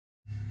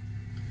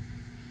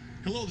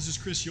Hello, this is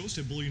Chris Yost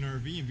at Bullyan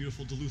RV in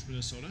beautiful Duluth,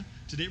 Minnesota.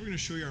 Today we're going to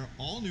show you our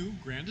all-new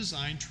Grand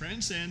Design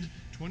Transcend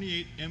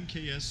 28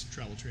 MKS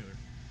travel trailer.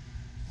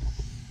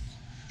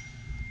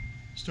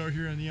 Start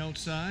here on the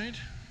outside.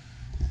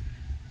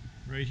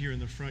 Right here in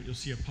the front you'll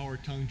see a power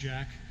tongue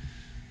jack.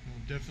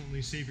 It'll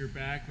definitely save your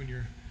back when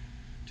you're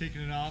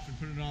taking it off and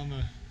putting it on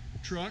the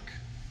truck.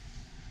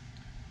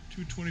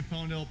 Two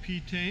 20-pound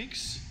LP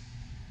tanks.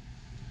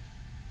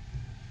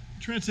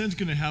 Transcend's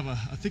going to have a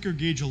thicker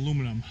gauge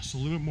aluminum, so a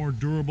little bit more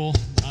durable,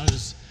 not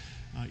as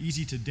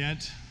easy to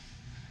dent.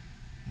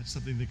 That's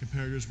something the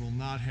competitors will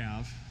not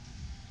have.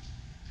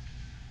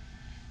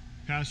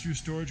 Pass-through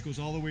storage goes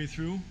all the way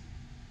through.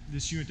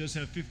 This unit does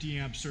have 50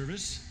 amp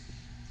service.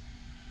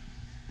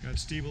 Got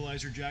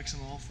stabilizer jacks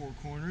on all four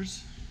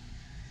corners.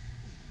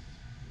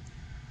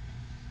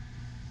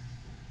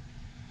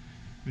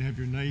 You have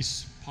your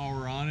nice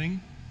power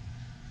awning.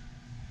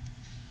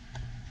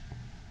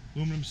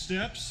 Aluminum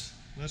steps.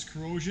 Less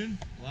corrosion,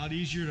 a lot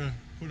easier to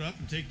put up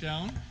and take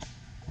down.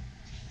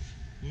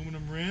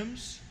 Aluminum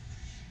rims.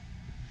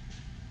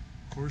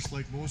 Of course,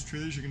 like most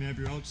trailers, you're going to have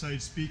your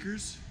outside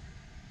speakers,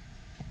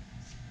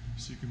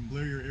 so you can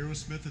blare your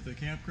Aerosmith at the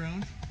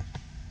campground.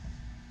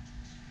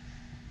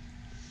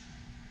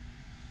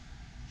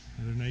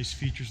 Other nice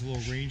features, a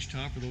little range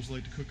top for those who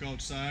like to cook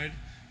outside.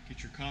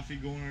 Get your coffee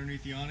going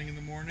underneath the awning in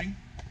the morning.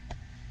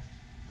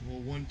 A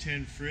little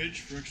 110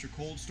 fridge for extra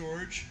cold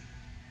storage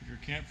if you're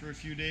camped for a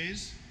few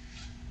days.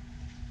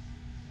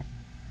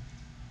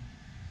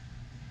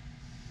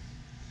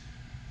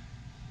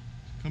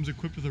 Comes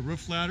equipped with a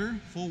roof ladder,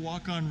 full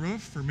walk-on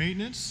roof for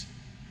maintenance.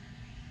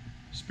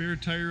 Spare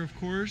tire, of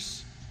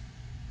course.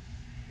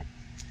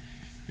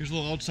 Here's a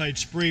little outside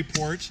spray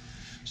port.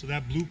 So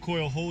that blue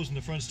coil hose in the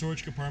front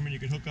storage compartment you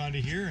can hook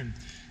onto here and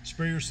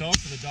spray yourself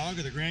or the dog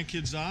or the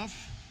grandkids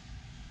off.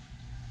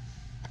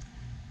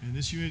 And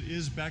this unit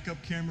is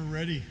backup camera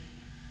ready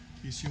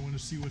in case you want to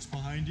see what's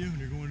behind you when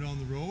you're going down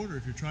the road or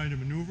if you're trying to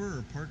maneuver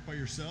or park by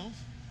yourself.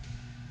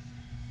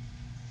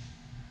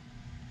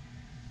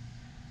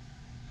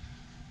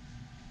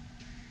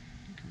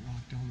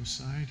 Down the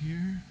side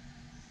here.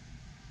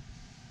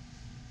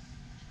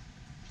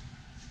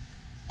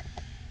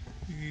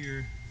 Here are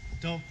your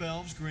dump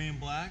valves, gray and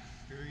black,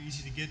 very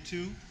easy to get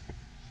to.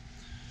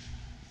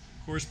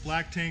 Of course,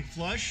 black tank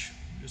flush.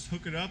 Just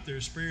hook it up.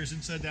 There's sprayers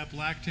inside that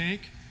black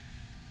tank.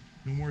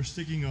 No more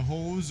sticking a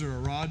hose or a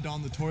rod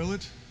down the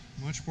toilet.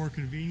 Much more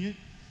convenient.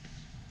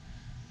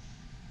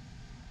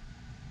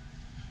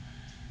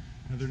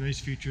 Another nice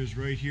feature is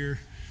right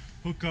here.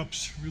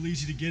 Hookups, real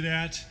easy to get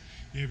at.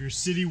 You have your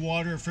city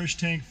water, fresh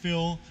tank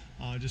fill.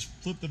 Just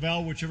flip the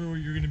valve whichever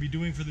you're going to be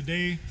doing for the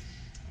day.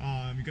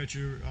 You got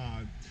your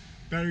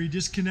battery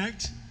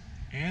disconnect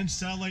and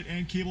satellite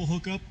and cable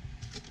hookup,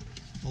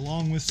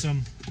 along with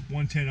some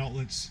 110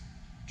 outlets,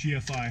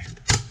 GFI.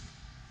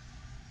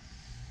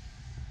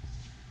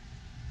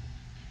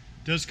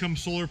 Does come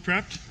solar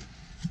prepped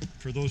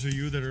for those of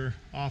you that are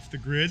off the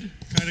grid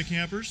kind of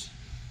campers.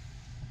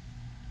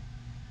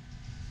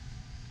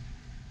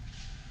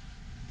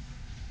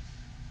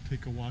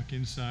 Take a walk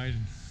inside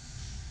and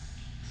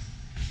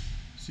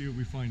see what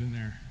we find in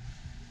there.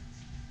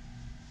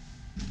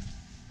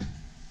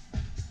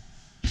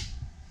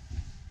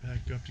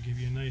 Backed up to give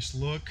you a nice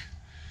look.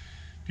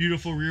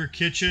 Beautiful rear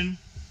kitchen.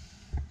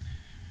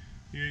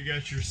 Here you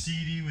got your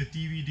CD with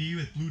DVD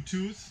with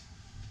Bluetooth.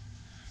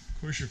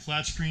 Of course, your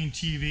flat screen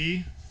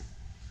TV.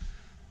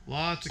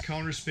 Lots of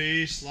counter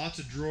space, lots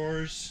of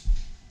drawers.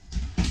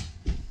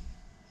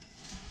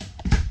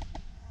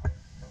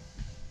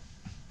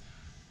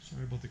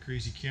 Sorry about the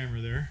crazy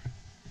camera there.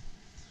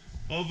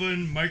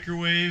 Oven,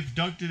 microwave,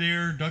 ducted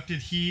air, ducted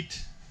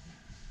heat.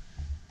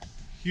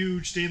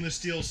 Huge stainless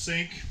steel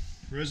sink.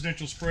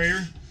 Residential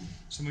sprayer.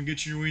 Someone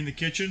gets you your way in the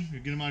kitchen. You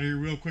get them out of here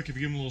real quick if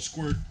you give them a little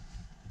squirt.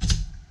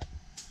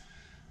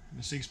 And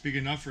the sink's big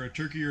enough for a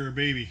turkey or a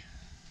baby.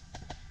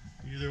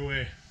 Either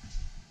way.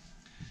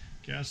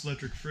 Gas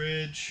electric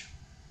fridge.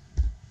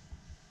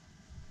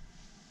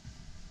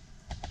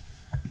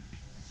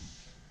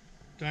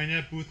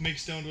 Dinette booth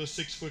makes down to a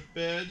 6-foot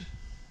bed.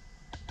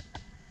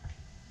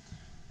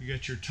 You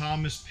got your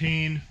Thomas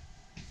Paine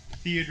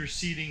theater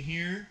seating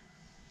here.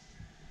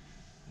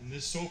 And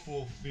this sofa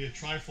will be a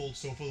tri-fold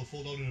sofa. They'll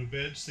fold out in a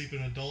bed, sleep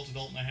an adult,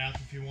 adult and a half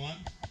if you want.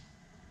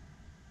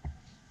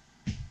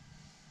 And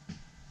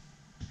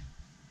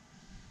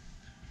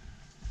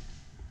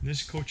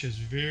this coach has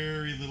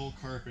very little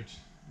carpet.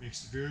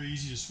 Makes it very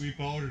easy to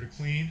sweep out or to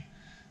clean.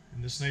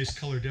 And this nice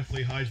color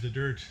definitely hides the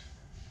dirt,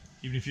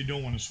 even if you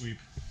don't want to sweep.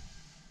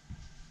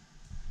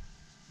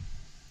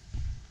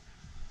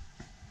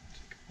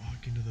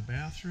 Into the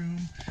bathroom.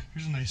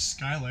 Here's a nice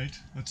skylight.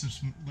 Lets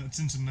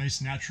in some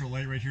nice natural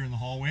light right here in the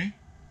hallway.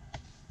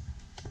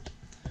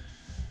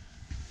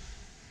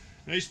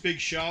 Nice big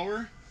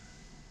shower.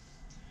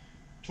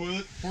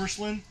 Toilet,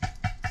 porcelain.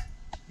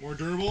 More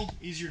durable,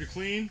 easier to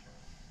clean.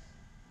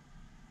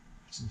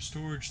 Some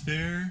storage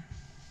there.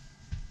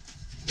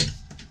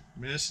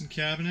 Medicine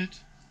cabinet.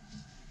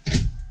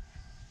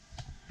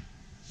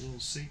 Little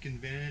sink and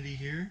vanity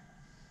here.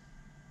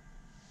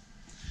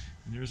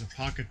 And there's a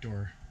pocket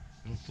door.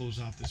 It'll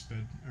close off this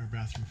bed or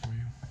bathroom for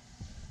you.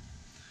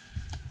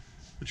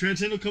 The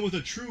Transcend will come with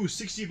a true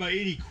 60 by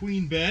 80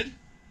 queen bed.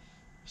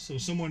 So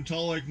someone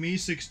tall like me,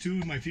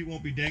 6'2", my feet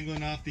won't be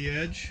dangling off the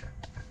edge.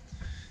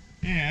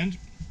 And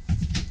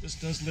this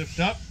does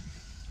lift up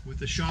with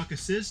the shock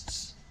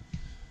assists.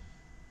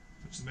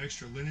 Put some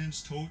extra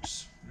linens,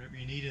 totes, whatever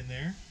you need in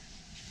there.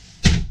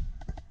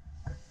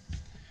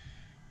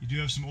 You do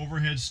have some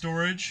overhead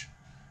storage.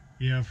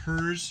 You have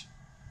hers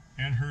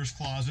and hers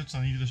closets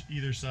on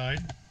either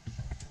side.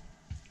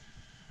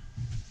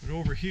 But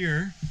over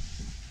here,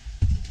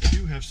 you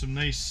do have some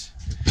nice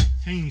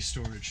hanging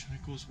storage.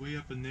 That goes way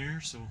up in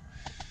there, so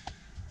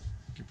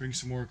you can bring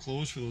some more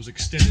clothes for those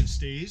extended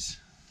stays.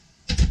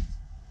 A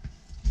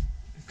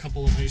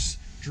couple of nice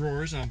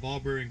drawers on ball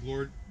bearing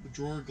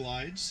drawer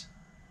glides.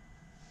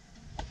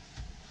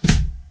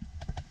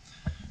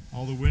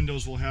 All the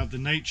windows will have the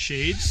night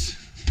shades.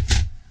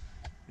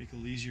 Make it a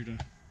little easier to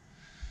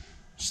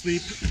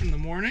sleep in the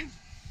morning.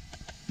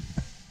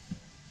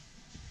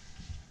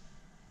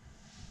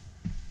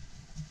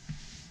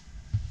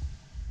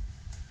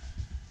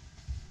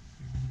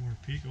 One more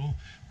peek. Oh,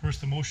 of course,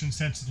 the motion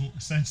sensored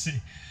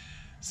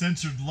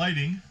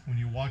lighting when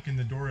you walk in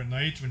the door at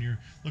night, when you're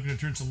looking to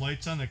turn some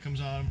lights on, that comes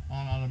on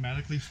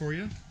automatically for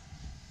you.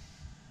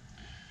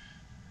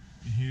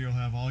 And here you'll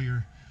have all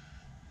your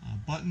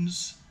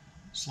buttons,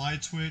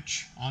 slide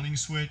switch, awning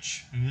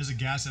switch, and it is a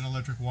gas and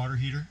electric water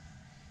heater.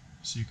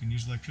 So you can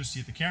use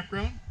electricity at the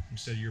campground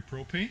instead of your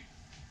propane.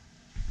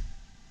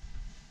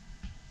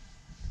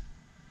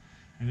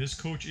 And this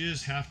coach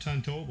is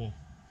half-ton towable.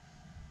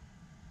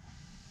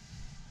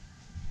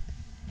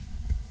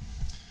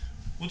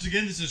 Once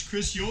again, this is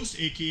Chris Yost,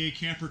 aka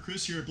Camper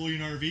Chris here at Bullyan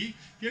RV. If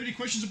you have any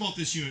questions about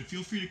this unit,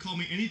 feel free to call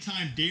me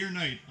anytime, day or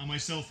night, on my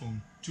cell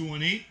phone,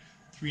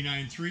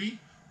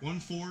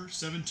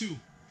 218-393-1472.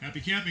 Happy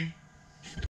camping!